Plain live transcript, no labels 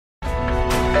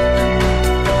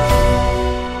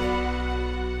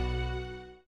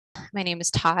My name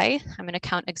is Ty. I'm an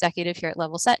account executive here at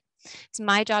Levelset. It's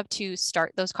my job to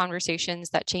start those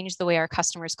conversations that change the way our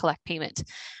customers collect payment.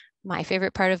 My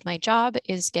favorite part of my job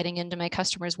is getting into my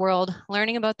customers' world,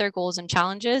 learning about their goals and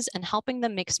challenges, and helping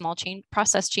them make small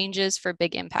process changes for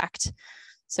big impact.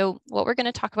 So what we're going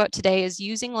to talk about today is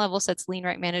using Levelset's lien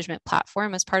right management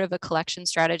platform as part of a collection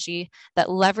strategy that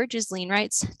leverages lien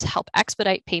rights to help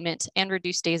expedite payment and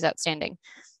reduce days outstanding.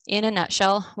 In a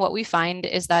nutshell, what we find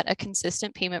is that a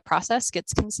consistent payment process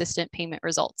gets consistent payment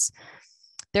results.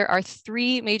 There are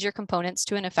three major components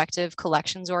to an effective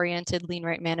collections-oriented lien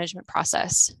right management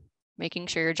process: making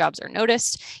sure your jobs are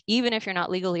noticed, even if you're not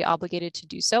legally obligated to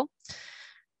do so;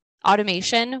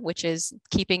 automation, which is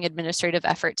keeping administrative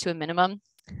effort to a minimum;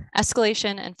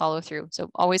 escalation; and follow through, so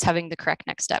always having the correct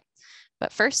next step.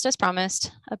 But first, as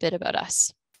promised, a bit about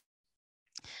us.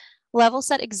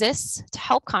 Levelset exists to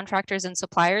help contractors and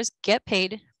suppliers get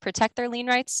paid, protect their lien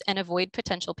rights, and avoid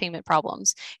potential payment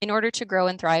problems in order to grow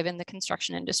and thrive in the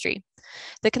construction industry.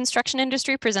 The construction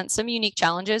industry presents some unique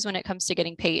challenges when it comes to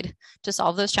getting paid. To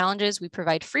solve those challenges, we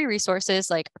provide free resources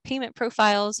like our payment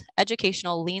profiles,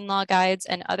 educational lien law guides,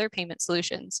 and other payment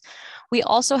solutions. We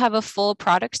also have a full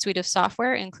product suite of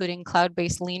software, including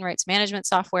cloud-based lien rights management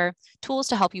software, tools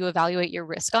to help you evaluate your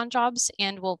risk on jobs,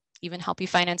 and we'll even help you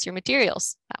finance your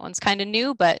materials. That one's kind of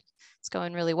new, but it's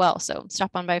going really well, so stop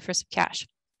on by for some cash.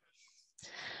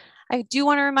 I do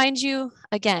want to remind you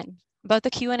again about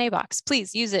the Q&A box.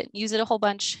 Please use it a whole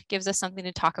bunch. Gives us something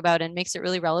to talk about and makes it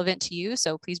really relevant to you,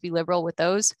 so please be liberal with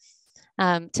those.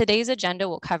 Today's agenda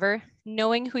will cover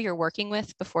knowing who you're working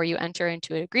with before you enter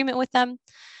into an agreement with them,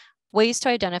 ways to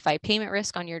identify payment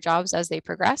risk on your jobs as they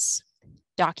progress,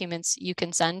 documents you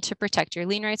can send to protect your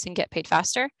lien rights and get paid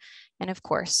faster, and of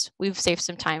course, we've saved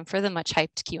some time for the much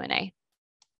hyped Q&A.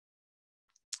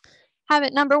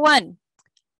 Habit number 1,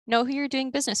 know who you're doing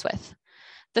business with.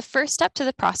 The first step to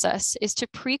the process is to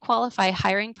pre-qualify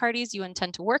hiring parties you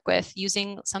intend to work with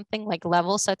using something like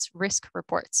Levelset's risk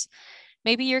reports.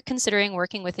 Maybe you're considering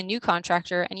working with a new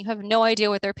contractor and you have no idea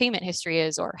what their payment history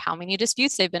is or how many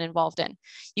disputes they've been involved in.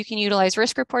 You can utilize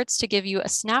risk reports to give you a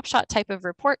snapshot type of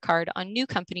report card on new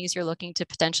companies you're looking to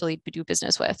potentially do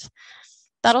business with.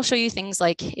 That'll show you things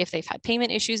like if they've had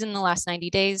payment issues in the last 90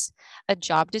 days, a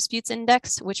job disputes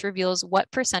index, which reveals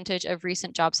what percentage of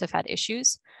recent jobs have had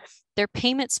issues, their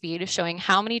payment speed, showing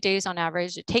how many days on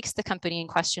average it takes the company in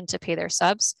question to pay their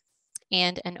subs,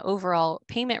 and an overall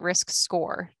payment risk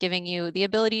score, giving you the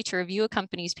ability to review a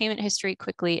company's payment history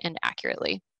quickly and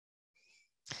accurately.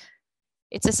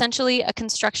 It's essentially a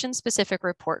construction-specific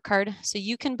report card, so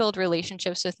you can build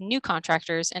relationships with new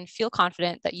contractors and feel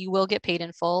confident that you will get paid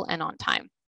in full and on time.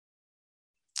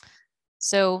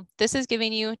 So this is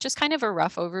giving you just kind of a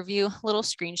rough overview, little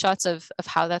screenshots of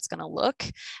how that's going to look.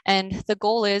 And the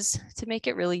goal is to make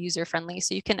it really user-friendly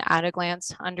so you can at a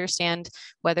glance understand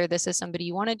whether this is somebody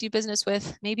you want to do business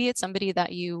with. Maybe it's somebody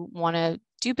that you want to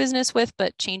do business with,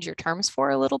 but change your terms for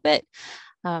a little bit.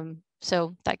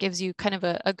 So that gives you kind of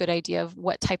a good idea of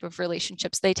what type of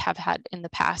relationships they have had in the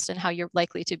past and how you're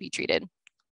likely to be treated.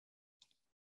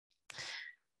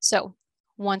 So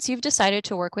once you've decided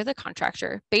to work with a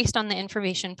contractor based on the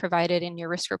information provided in your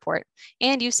risk report,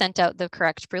 and you've sent out the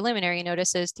correct preliminary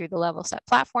notices through the Levelset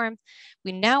platform,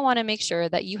 we now want to make sure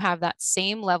that you have that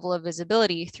same level of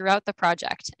visibility throughout the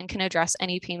project and can address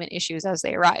any payment issues as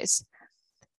they arise.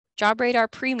 Job Radar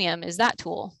Premium is that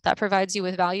tool that provides you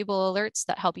with valuable alerts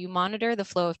that help you monitor the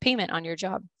flow of payment on your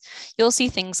job. You'll see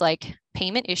things like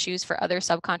payment issues for other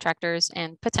subcontractors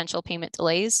and potential payment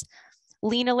delays,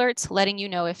 lien alerts letting you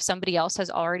know if somebody else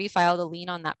has already filed a lien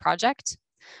on that project,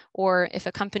 or if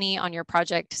a company on your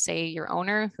project, say your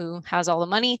owner who has all the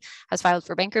money, has filed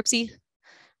for bankruptcy.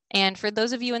 And for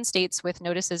those of you in states with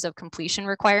notices of completion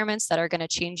requirements that are going to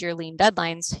change your lien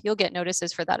deadlines, you'll get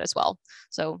notices for that as well.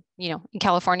 So, in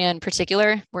California in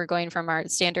particular, we're going from our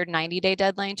standard 90-day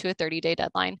deadline to a 30-day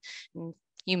deadline. And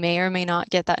you may or may not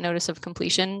get that notice of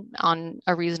completion on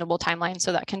a reasonable timeline.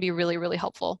 So that can be really, really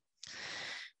helpful.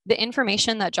 The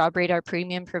information that Job Radar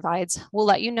Premium provides will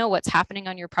let you know what's happening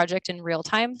on your project in real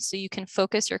time, so you can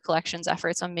focus your collections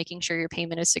efforts on making sure your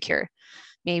payment is secure.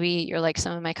 Maybe you're like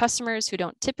some of my customers who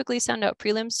don't typically send out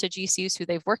prelims to GCs who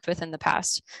they've worked with in the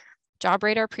past. Job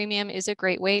Radar Premium is a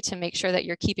great way to make sure that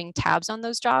you're keeping tabs on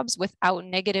those jobs without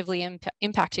negatively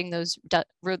impacting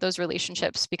those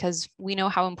relationships, because we know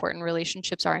how important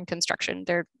relationships are in construction.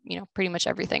 They're pretty much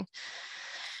everything.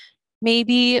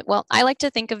 Maybe, well, I like to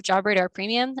think of Job Radar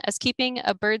Premium as keeping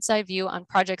a bird's eye view on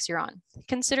projects you're on.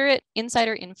 Consider it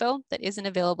insider info that isn't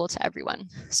available to everyone.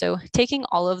 So taking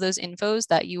all of those infos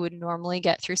that you would normally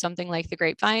get through something like the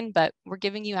grapevine, but we're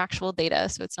giving you actual data.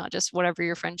 So it's not just whatever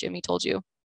your friend Jimmy told you.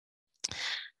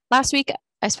 Last week,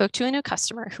 I spoke to a new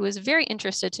customer who was very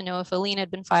interested to know if a lien had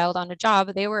been filed on a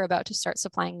job they were about to start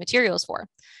supplying materials for.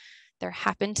 There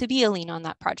happened to be a lien on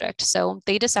that project, so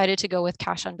they decided to go with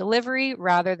cash on delivery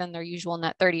rather than their usual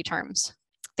net 30 terms.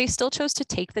 They still chose to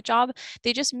take the job.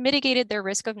 They just mitigated their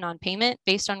risk of non-payment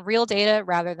based on real data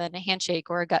rather than a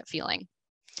handshake or a gut feeling.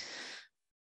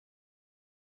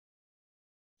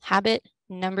 Habit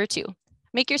number 2,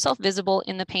 make yourself visible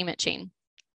in the payment chain.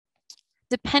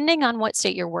 Depending on what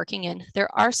state you're working in, there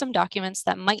are some documents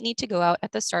that might need to go out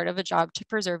at the start of a job to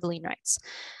preserve lien rights.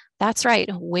 That's right,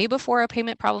 way before a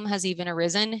payment problem has even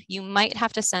arisen, you might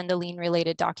have to send a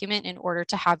lien-related document in order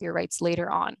to have your rights later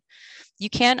on.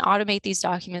 You can automate these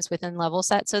documents within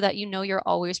Levelset so that you know you're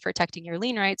always protecting your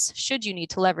lien rights should you need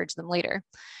to leverage them later.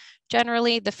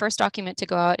 Generally, the first document to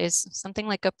go out is something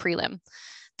like a prelim.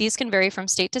 These can vary from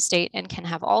state to state and can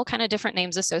have all kind of different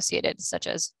names associated, such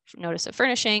as notice of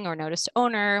furnishing or notice to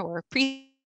owner or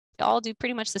pre. They all do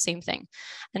pretty much the same thing,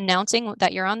 announcing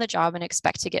that you're on the job and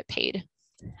expect to get paid.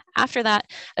 After that,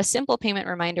 a simple payment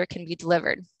reminder can be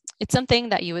delivered. It's something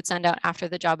that you would send out after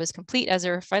the job is complete as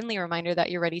a friendly reminder that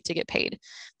you're ready to get paid,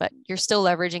 but you're still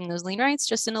leveraging those lien rights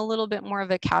just in a little bit more of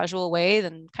a casual way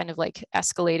than kind of like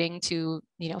escalating to,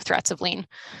 threats of lien.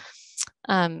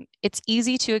 It's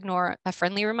easy to ignore a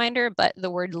friendly reminder, but the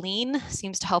word lien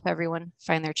seems to help everyone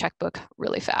find their checkbook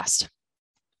really fast.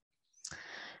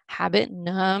 Habit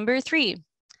number 3,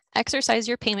 exercise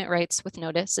your payment rights with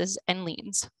notices and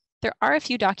liens. There are a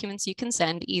few documents you can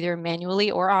send either manually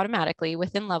or automatically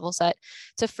within Levelset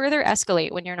to further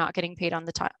escalate when you're not getting paid on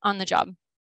the job.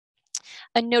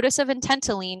 A notice of intent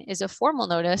to lien is a formal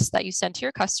notice that you send to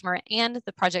your customer and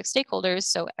the project stakeholders,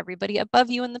 so everybody above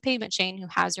you in the payment chain who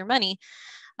has your money,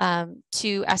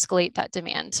 to escalate that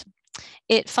demand.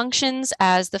 It functions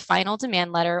as the final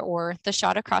demand letter or the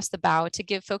shot across the bow to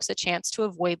give folks a chance to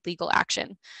avoid legal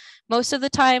action. Most of the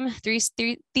time, these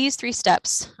three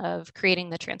steps of creating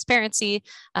the transparency,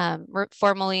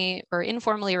 formally or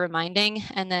informally reminding,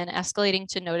 and then escalating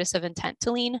to notice of intent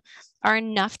to lien are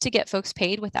enough to get folks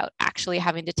paid without actually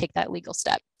having to take that legal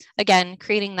step. Again,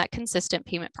 creating that consistent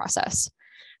payment process.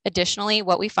 Additionally,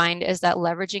 what we find is that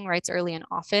leveraging rights early and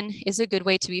often is a good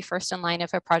way to be first in line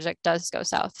if a project does go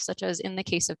south, such as in the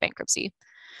case of bankruptcy.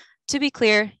 To be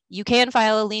clear, you can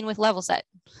file a lien with Levelset.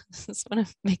 Just want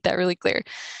to make that really clear.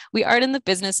 We aren't in the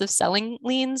business of selling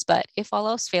liens, but if all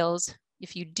else fails,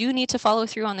 if you do need to follow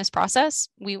through on this process,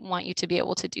 we want you to be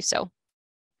able to do so.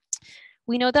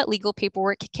 We know that legal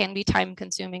paperwork can be time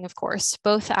consuming, of course,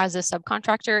 both as a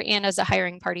subcontractor and as a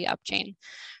hiring party upchain.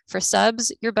 For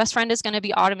subs, your best friend is going to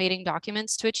be automating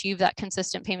documents to achieve that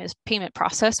consistent payment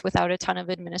process without a ton of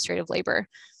administrative labor.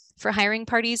 For hiring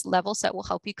parties, Levelset will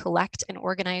help you collect and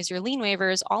organize your lien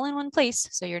waivers all in one place,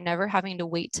 so you're never having to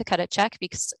wait to cut a check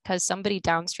because somebody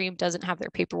downstream doesn't have their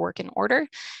paperwork in order,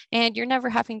 and you're never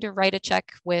having to write a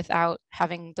check without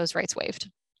having those rights waived.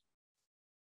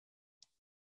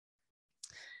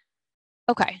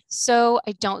 Okay, so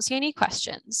I don't see any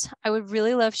questions. I would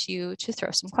really love you to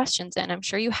throw some questions in. I'm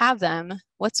sure you have them.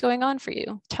 What's going on for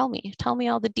you? Tell me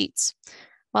all the deets.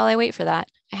 While I wait for that,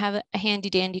 I have a handy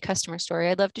dandy customer story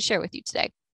I'd love to share with you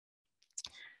today.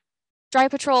 Dry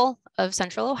Patrol of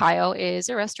Central Ohio is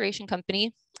a restoration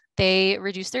company. They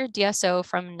reduced their DSO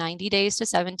from 90 days to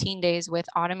 17 days with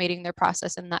automating their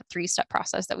process in that 3-step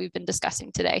process that we've been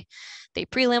discussing today. They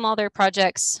prelim all their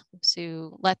projects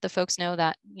to let the folks know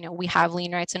that, we have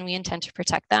lien rights and we intend to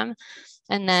protect them.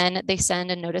 And then they send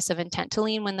a notice of intent to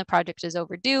lien when the project is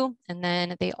overdue. And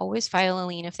then they always file a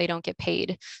lien if they don't get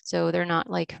paid. So they're not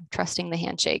like trusting the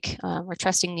handshake or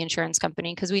trusting the insurance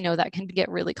company, because we know that can get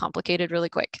really complicated really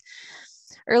quick.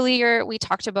 Earlier, we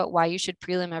talked about why you should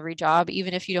prelim every job,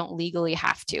 even if you don't legally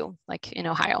have to, like in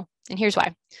Ohio. And here's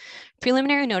why.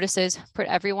 Preliminary notices put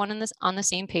everyone on the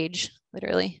same page,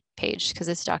 literally page, because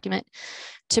it's a document,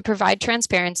 to provide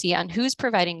transparency on who's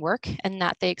providing work and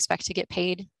that they expect to get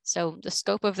paid. So the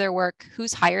scope of their work,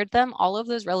 who's hired them, all of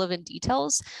those relevant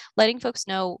details, letting folks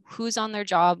know who's on their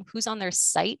job, who's on their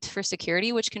site for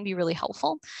security, which can be really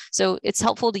helpful. So it's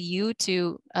helpful to you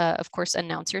to, of course,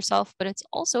 announce yourself, but it's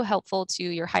also helpful to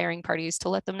your hiring parties to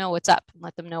let them know what's up and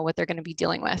let them know what they're going to be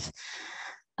dealing with.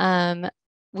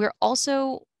 We're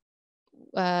also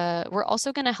we're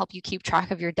also going to help you keep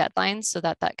track of your deadlines so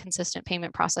that that consistent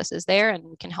payment process is there, and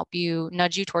we can help you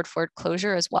nudge you toward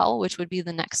foreclosure as well, which would be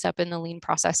the next step in the lien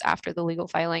process after the legal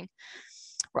filing.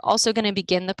 We're also going to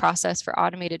begin the process for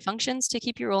automated functions to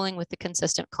keep you rolling with the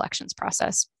consistent collections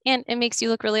process. And it makes you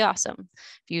look really awesome.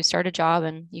 If you start a job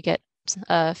and you get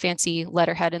a fancy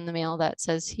letterhead in the mail that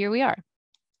says, here we are.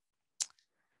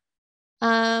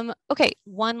 Okay,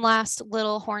 one last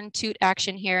little horn toot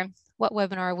action here. What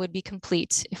webinar would be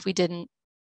complete if we didn't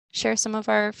share some of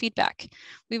our feedback?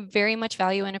 We very much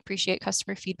value and appreciate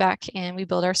customer feedback, and we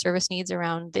build our service needs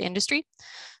around the industry.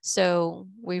 So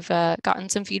we've gotten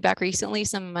some feedback recently.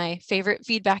 Some of my favorite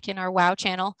feedback in our WOW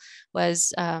channel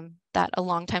was that a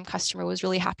longtime customer was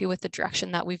really happy with the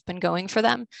direction that we've been going for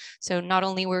them. So not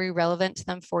only were we relevant to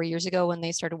them 4 years ago when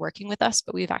they started working with us,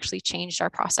 but we've actually changed our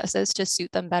processes to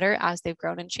suit them better as they've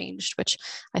grown and changed, which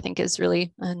I think is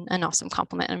really an awesome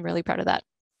compliment. I'm really proud of that.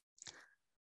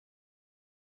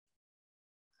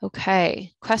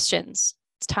 Okay, questions,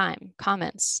 it's time,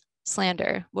 comments,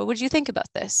 slander. What would you think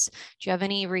about this? Do you have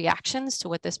any reactions to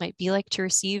what this might be like to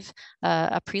receive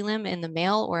a prelim in the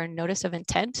mail or a notice of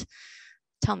intent?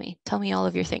 Tell me all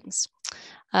of your things.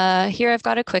 Here I've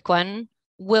got a quick one.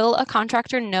 Will a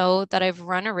contractor know that I've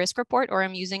run a risk report or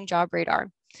I'm using job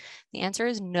radar? The answer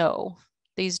is no.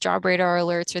 These job radar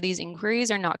alerts or these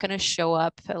inquiries are not going to show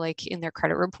up like in their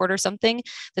credit report or something.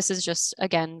 This is just,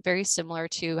 again, very similar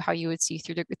to how you would see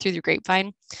through the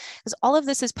grapevine, because all of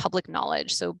this is public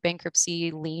knowledge. So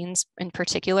bankruptcy liens in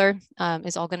particular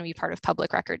is all going to be part of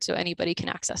public record. So anybody can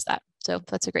access that. So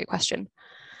that's a great question.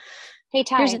 Hey,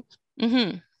 Ty.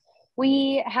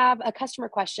 We have a customer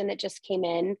question that just came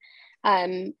in.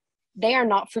 They are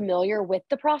not familiar with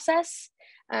the process.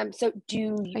 So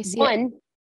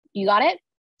you got it?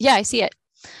 Yeah, I see it.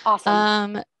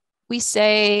 Awesome. We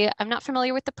say, I'm not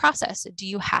familiar with the process. Do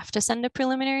you have to send a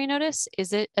preliminary notice?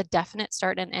 Is it a definite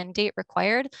start and end date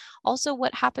required? Also,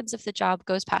 what happens if the job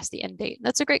goes past the end date?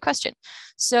 That's a great question.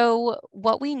 So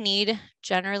what we need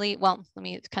generally, well,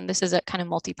 this is a kind of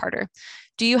multi-parter.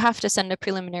 Do you have to send a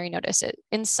preliminary notice?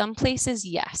 In some places,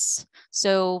 yes.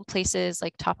 So places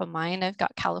like top of mind, I've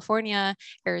got California,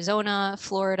 Arizona,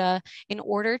 Florida. In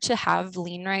order to have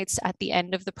lien rights at the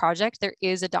end of the project, there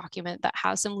is a document that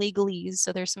has some legalese.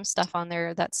 So there's some stuff on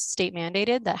there that's state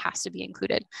mandated that has to be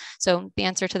included. So the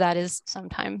answer to that is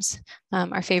sometimes.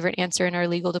 Our favorite answer in our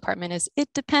legal department is it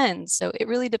depends. So it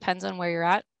really depends on where you're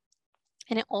at.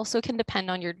 And it also can depend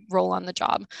on your role on the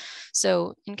job.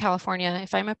 So in California,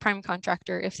 if I'm a prime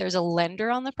contractor, if there's a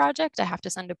lender on the project, I have to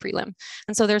send a prelim.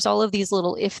 And so there's all of these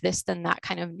little if this, then that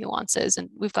kind of nuances. And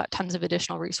we've got tons of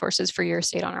additional resources for your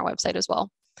state on our website as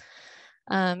well.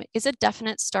 Is a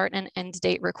definite start and end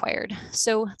date required?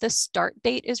 So the start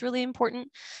date is really important.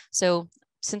 So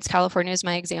since California is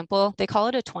my example, they call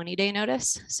it a 20-day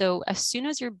notice. So as soon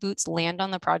as your boots land on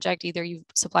the project, either you've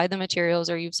supplied the materials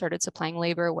or you've started supplying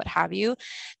labor, what have you,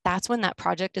 that's when that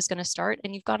project is going to start.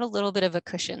 And you've got a little bit of a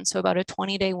cushion. So about a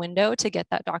 20-day window to get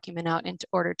that document out in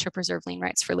order to preserve lien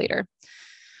rights for later.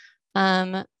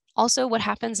 Also, what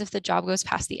happens if the job goes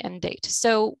past the end date?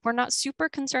 So we're not super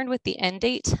concerned with the end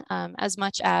date as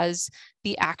much as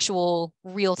the actual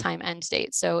real-time end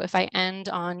date. So if I end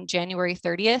on January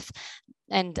 30th,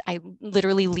 and I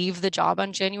literally leave the job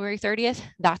on January 30th,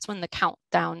 that's when the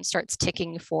countdown starts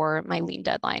ticking for my lien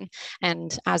deadline.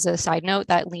 And as a side note,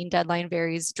 that lien deadline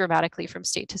varies dramatically from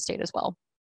state to state as well.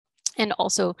 And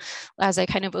also, as I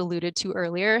kind of alluded to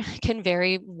earlier, can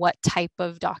vary what type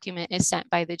of document is sent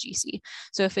by the GC.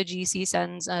 So if a GC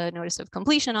sends a notice of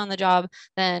completion on the job,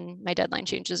 then my deadline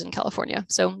changes in California.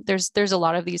 So there's a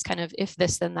lot of these kind of if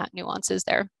this, then that nuances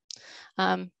there.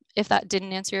 If that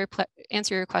didn't answer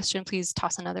your question, please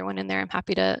toss another one in there. I'm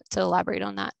happy to elaborate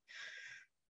on that.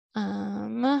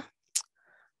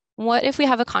 What if we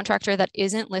have a contractor that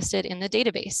isn't listed in the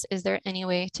database? Is there any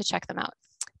way to check them out?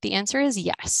 The answer is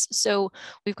yes. So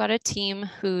we've got a team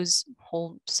whose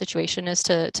whole situation is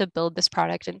to build this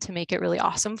product and to make it really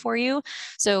awesome for you.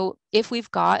 So if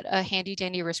we've got a handy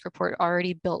dandy risk report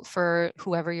already built for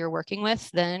whoever you're working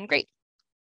with, then great.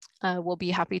 We'll be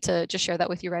happy to just share that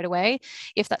with you right away.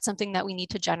 If that's something that we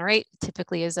need to generate,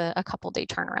 typically is a couple day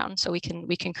turnaround. So we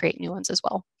can create new ones as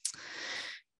well.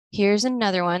 Here's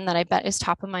another one that I bet is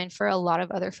top of mind for a lot of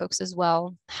other folks as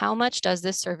well. How much does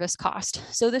this service cost?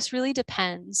 So this really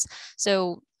depends.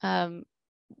 So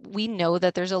we know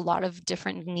that there's a lot of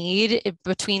different need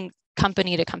between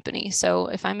company to company. So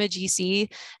if I'm a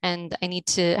GC and I need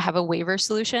to have a waiver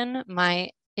solution, my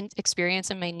experience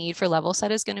and my need for Levelset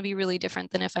is going to be really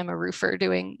different than if I'm a roofer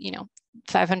doing,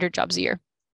 500 jobs a year.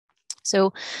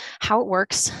 So how it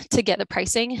works to get the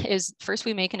pricing is first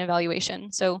we make an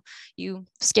evaluation. So you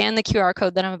scan the QR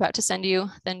code that I'm about to send you,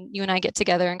 then you and I get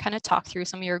together and kind of talk through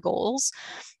some of your goals.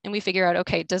 And we figure out,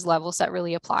 okay, does Levelset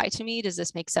really apply to me? Does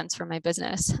this make sense for my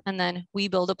business? And then we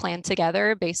build a plan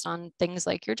together based on things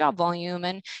like your job volume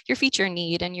and your feature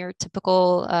need and your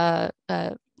typical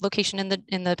location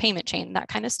in the payment chain, that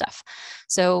kind of stuff.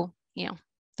 So, you know,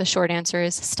 the short answer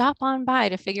is stop on by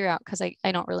to figure out, because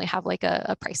I don't really have like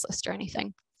a price list or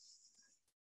anything.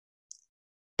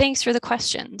 Thanks for the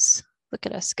questions. Look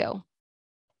at us go.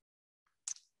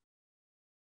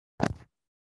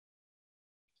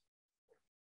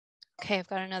 Okay, I've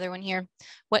got another one here.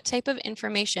 What type of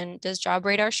information does Job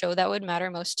Radar show that would matter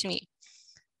most to me?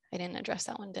 I didn't address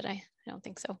that one, did I? I don't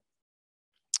think so.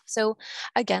 So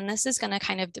again, this is going to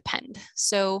kind of depend.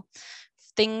 So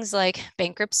things like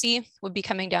bankruptcy would be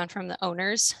coming down from the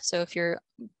owners. So if you're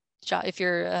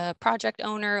a project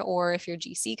owner, or if your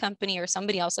GC company or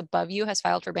somebody else above you has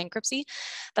filed for bankruptcy,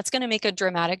 that's going to make a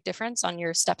dramatic difference on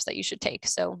your steps that you should take.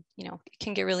 So, you know, it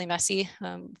can get really messy.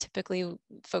 Typically,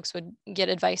 folks would get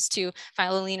advice to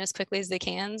file a lien as quickly as they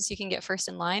can so you can get first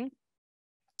in line.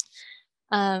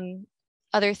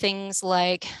 Other things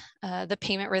like the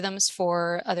payment rhythms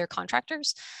for other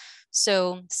contractors.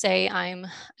 So say I'm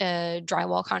a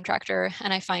drywall contractor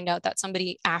and I find out that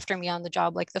somebody after me on the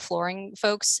job, like the flooring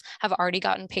folks, have already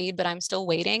gotten paid, but I'm still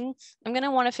waiting. I'm going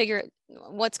to want to figure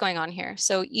what's going on here.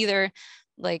 So either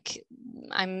like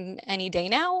I'm any day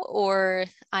now, or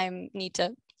I need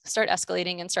to start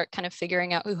escalating and start kind of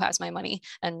figuring out who has my money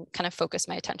and kind of focus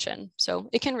my attention. So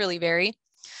it can really vary.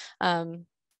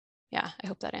 Yeah, I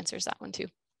hope that answers that one too.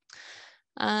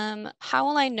 How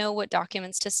will I know what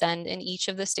documents to send in each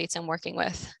of the states I'm working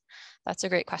with? That's a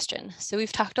great question. So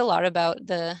we've talked a lot about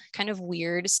the kind of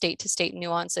weird state to state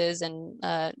nuances and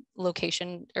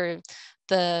location, or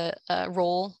the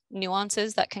role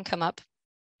nuances that can come up.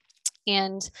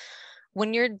 And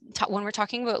when we're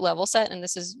talking about Levelset, and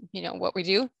this is, you know, what we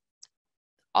do,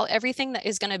 everything that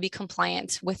is going to be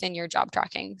compliant within your job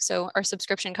tracking. So our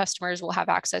subscription customers will have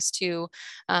access to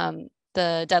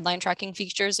the deadline tracking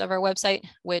features of our website,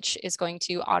 which is going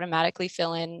to automatically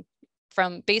fill in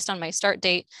based on my start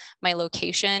date, my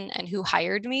location, and who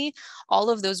hired me. All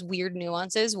of those weird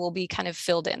nuances will be kind of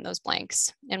filled in, those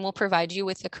blanks, and we'll provide you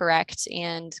with the correct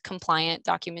and compliant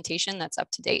documentation that's up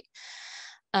to date.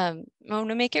 I want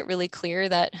to make it really clear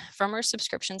that from our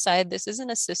subscription side, this isn't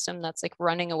a system that's like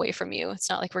running away from you. It's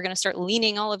not like we're going to start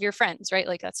leaning all of your friends, right?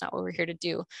 Like that's not what we're here to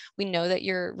do. We know that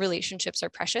your relationships are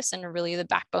precious and are really the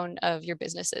backbone of your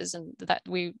businesses, and that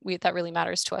that really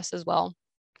matters to us as well.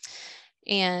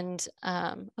 And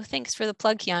thanks for the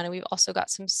plug, Kiana. We've also got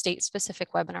some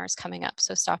state-specific webinars coming up,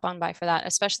 so stop on by for that,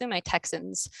 especially my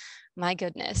Texans. My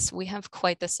goodness, we have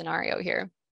quite the scenario here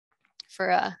for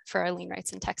our lien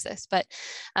rights in Texas. But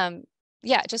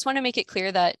yeah, just want to make it clear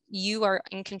that you are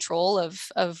in control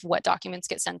of what documents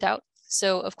get sent out.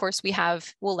 So of course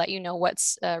we'll let you know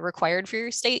what's required for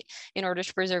your state in order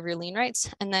to preserve your lien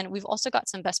rights. And then we've also got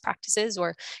some best practices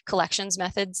or collections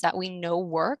methods that we know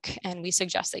work, and we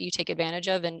suggest that you take advantage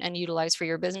of and utilize for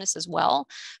your business as well.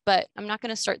 But I'm not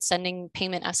going to start sending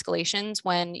payment escalations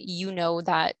when you know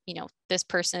that, you know, this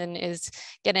person is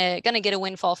gonna get a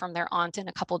windfall from their aunt in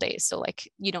a couple days. So like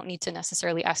you don't need to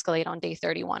necessarily escalate on day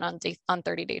 31 on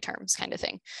 30-day terms kind of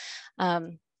thing.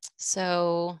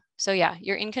 So yeah,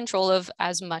 you're in control of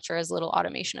as much or as little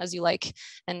automation as you like,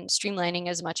 and streamlining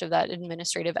as much of that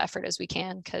administrative effort as we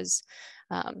can, because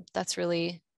that's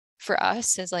really, for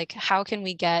us, is like, how can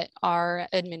we get our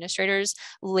administrators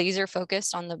laser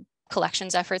focused on the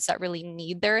collections efforts that really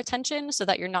need their attention, so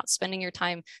that you're not spending your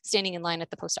time standing in line at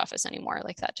the post office anymore.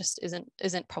 Like that just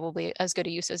isn't probably as good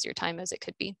a use as your time as it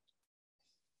could be.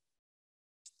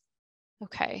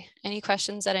 Okay, any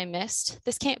questions that I missed?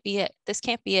 This can't be it. This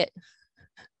can't be it.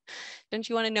 Don't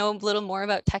you want to know a little more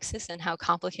about Texas and how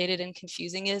complicated and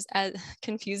confusing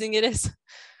it is?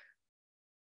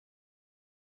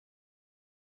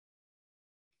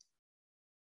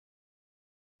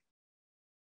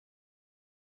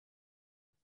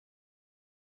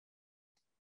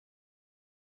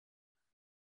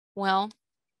 Well,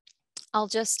 I'll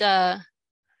just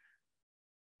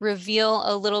reveal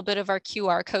a little bit of our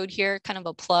QR code here, kind of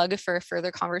a plug for a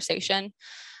further conversation.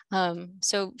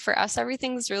 So for us,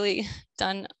 everything's really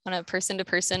done on a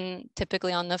person-to-person,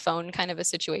 typically on the phone kind of a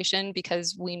situation,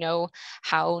 because we know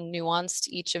how nuanced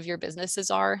each of your businesses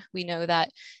are. We know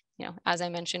that, as I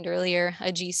mentioned earlier,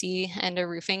 a GC and a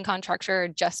roofing contractor are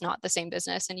just not the same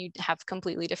business, and you have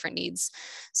completely different needs.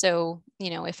 So,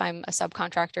 if I'm a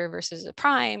subcontractor versus a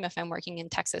prime, if I'm working in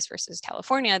Texas versus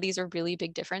California, these are really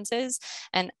big differences.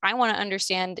 And I want to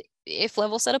understand if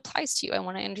Levelset applies to you. I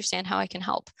want to understand how I can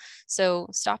help. So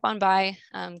stop on by,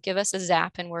 give us a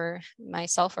zap, and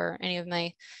myself or any of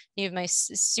my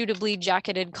suitably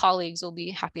jacketed colleagues will be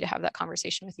happy to have that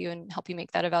conversation with you and help you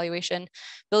make that evaluation,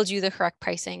 build you the correct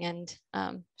pricing, and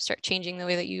start changing the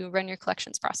way that you run your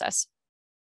collections process.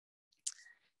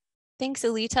 Thanks,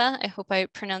 Alita. I hope I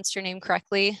pronounced your name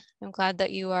correctly. I'm glad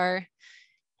that you are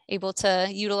able to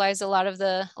utilize a lot of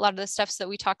the steps that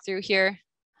we talked through here.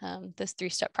 This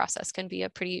 3-step process can be a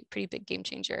pretty big game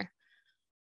changer.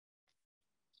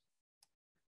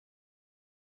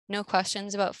 No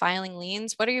questions about filing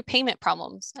liens. What are your payment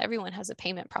problems? Everyone has a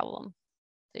payment problem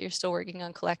that you're still working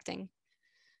on collecting.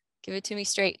 Give it to me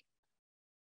straight.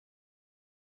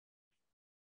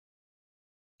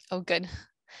 Oh, good.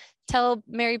 Tell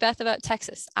Mary Beth about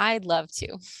Texas. I'd love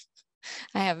to.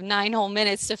 I have 9 whole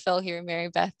minutes to fill here, Mary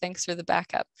Beth. Thanks for the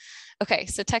backup. Okay,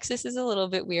 so Texas is a little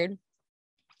bit weird.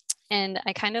 And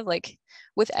I kind of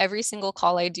with every single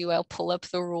call I do, I'll pull up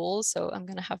the rules. So I'm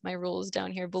going to have my rules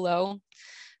down here below.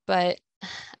 But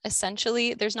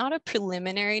essentially, there's not a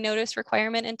preliminary notice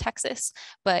requirement in Texas,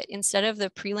 but instead of the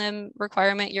prelim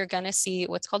requirement, you're going to see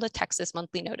what's called a Texas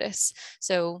monthly notice.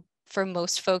 So for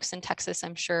most folks in Texas,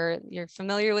 I'm sure you're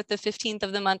familiar with the 15th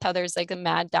of the month, how there's a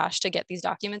mad dash to get these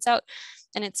documents out.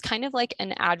 And it's kind of like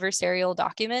an adversarial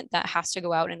document that has to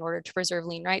go out in order to preserve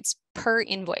lien rights per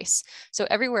invoice. So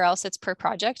everywhere else it's per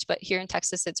project, but here in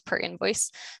Texas it's per invoice.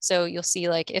 So you'll see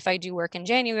if I do work in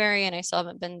January and I still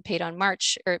haven't been paid in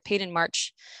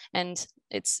March, and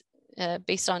it's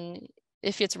based on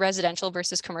if it's residential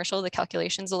versus commercial, the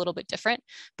calculation's a little bit different.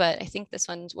 But I think this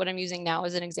one, what I'm using now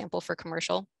is an example for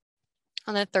commercial.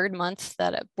 On the 3rd month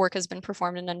that work has been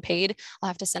performed and unpaid, I'll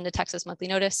have to send a Texas monthly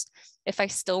notice. If I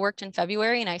still worked in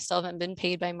February and I still haven't been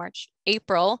paid by March,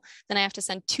 April, then I have to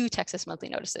send 2 Texas monthly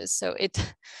notices. So it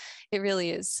really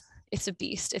is, it's a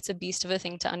beast. It's a beast of a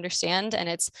thing to understand. And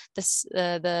it's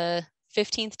the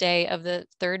 15th day of the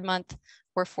 3rd month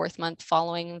or 4th month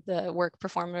following the work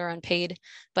performed or unpaid.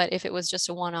 But if it was just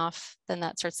a one-off, then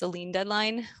that starts the lien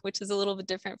deadline, which is a little bit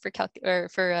different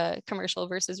for commercial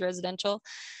versus residential.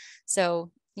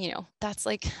 So, that's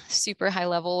super high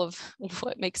level of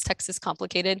what makes Texas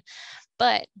complicated.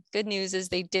 But good news is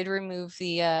they did remove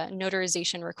the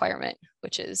notarization requirement,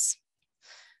 which is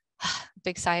a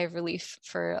big sigh of relief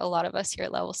for a lot of us here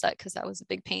at Levelset, because that was a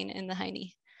big pain in the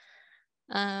hiney.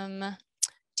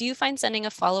 Do you find sending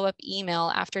a follow-up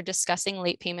email after discussing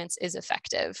late payments is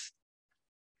effective?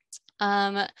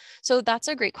 So that's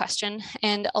a great question.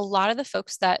 And a lot of the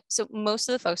folks most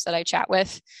of the folks that I chat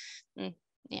with,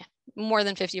 more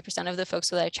than 50% of the folks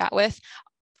that I chat with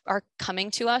are coming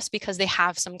to us because they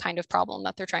have some kind of problem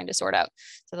that they're trying to sort out.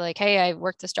 So they're like, hey, I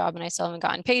worked this job and I still haven't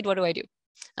gotten paid. What do I do?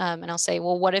 And I'll say,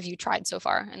 well, what have you tried so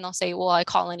far? And they'll say, well, I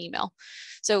call an email.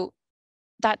 So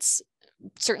that's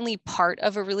certainly part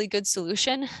of a really good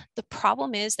solution. The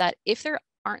problem is that if there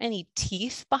aren't any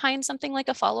teeth behind something like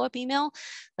a follow-up email,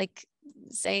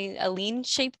 say a lien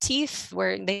shaped teeth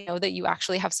where they know that you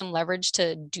actually have some leverage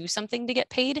to do something to get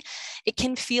paid, it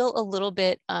can feel a little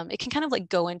bit, it can kind of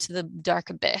go into the dark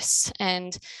abyss.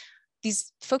 And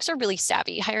these folks are really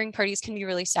savvy. Hiring parties can be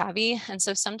really savvy. And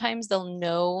so sometimes they'll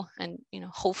know, and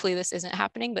hopefully this isn't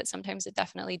happening, but sometimes it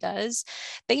definitely does.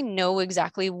 They know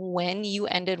exactly when you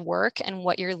ended work and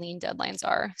what your lien deadlines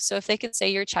are. So if they could say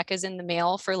your check is in the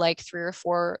mail for 3 or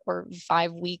 4 or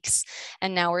 5 weeks,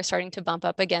 and now we're starting to bump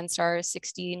up against our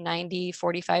 60, 90,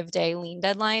 45-day lien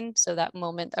deadline. So that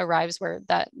moment arrives where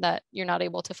that you're not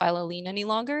able to file a lien any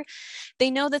longer.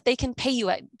 They know that they can pay you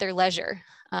at their leisure.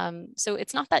 So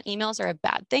it's not that emails are a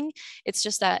bad thing. It's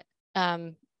just that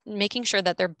making sure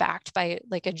that they're backed by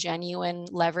a genuine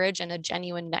leverage and a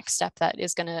genuine next step that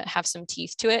is going to have some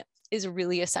teeth to it is a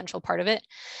really essential part of it.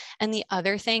 And the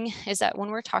other thing is that when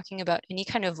we're talking about any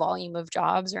kind of volume of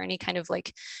jobs or any kind of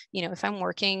if I'm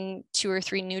working 2 or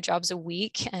 3 new jobs a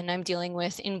week and I'm dealing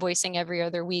with invoicing every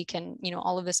other week and,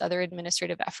 all of this other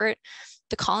administrative effort,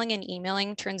 the calling and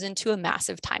emailing turns into a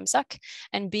massive time suck,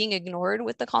 and being ignored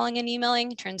with the calling and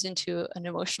emailing turns into an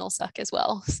emotional suck as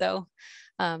well. So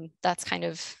that's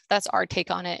our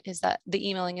take on it, is that the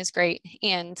emailing is great.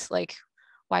 And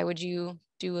why would you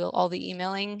do all the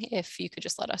emailing if you could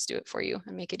just let us do it for you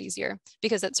and make it easier?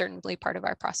 Because that's certainly part of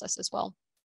our process as well.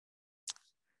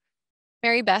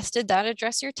 Mary Beth, did that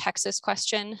address your Texas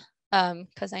question?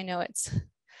 Because I know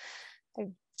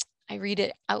I read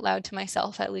it out loud to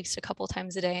myself at least a couple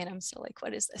times a day, and I'm still like,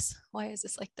 what is this? Why is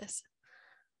this like this?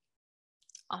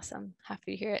 Awesome,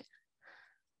 happy to hear it.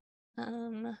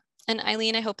 And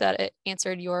Eileen, I hope that it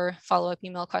answered your follow-up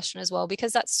email question as well,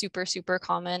 because that's super, super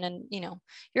common. And, you know,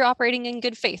 you're operating in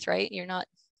good faith, right? You're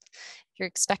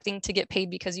expecting to get paid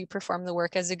because you performed the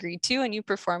work as agreed to, and you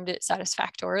performed it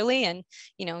satisfactorily. And,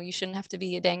 you know, you shouldn't have to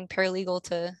be a dang paralegal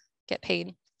to get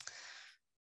paid.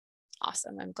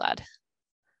 Awesome, I'm glad.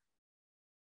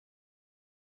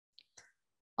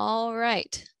 All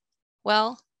right,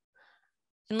 well,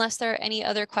 unless there are any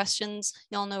other questions,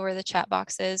 y'all know where the chat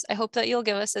box is. I hope that you'll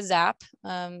give us a zap.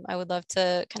 I would love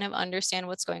to kind of understand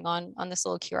what's going on this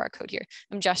little QR code here.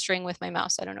 I'm gesturing with my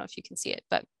mouse. I don't know if you can see it,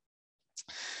 but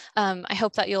I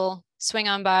hope that you'll swing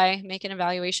on by, make an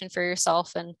evaluation for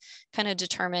yourself, and kind of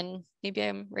determine, maybe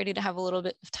I'm ready to have a little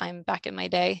bit of time back in my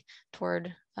day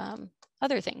toward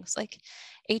other things like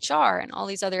HR and all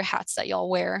these other hats that y'all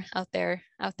wear out there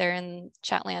in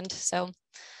Chatland. So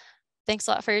thanks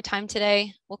a lot for your time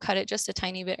today. We'll cut it just a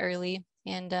tiny bit early,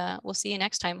 and we'll see you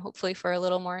next time, hopefully for a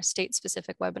little more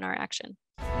state-specific webinar action.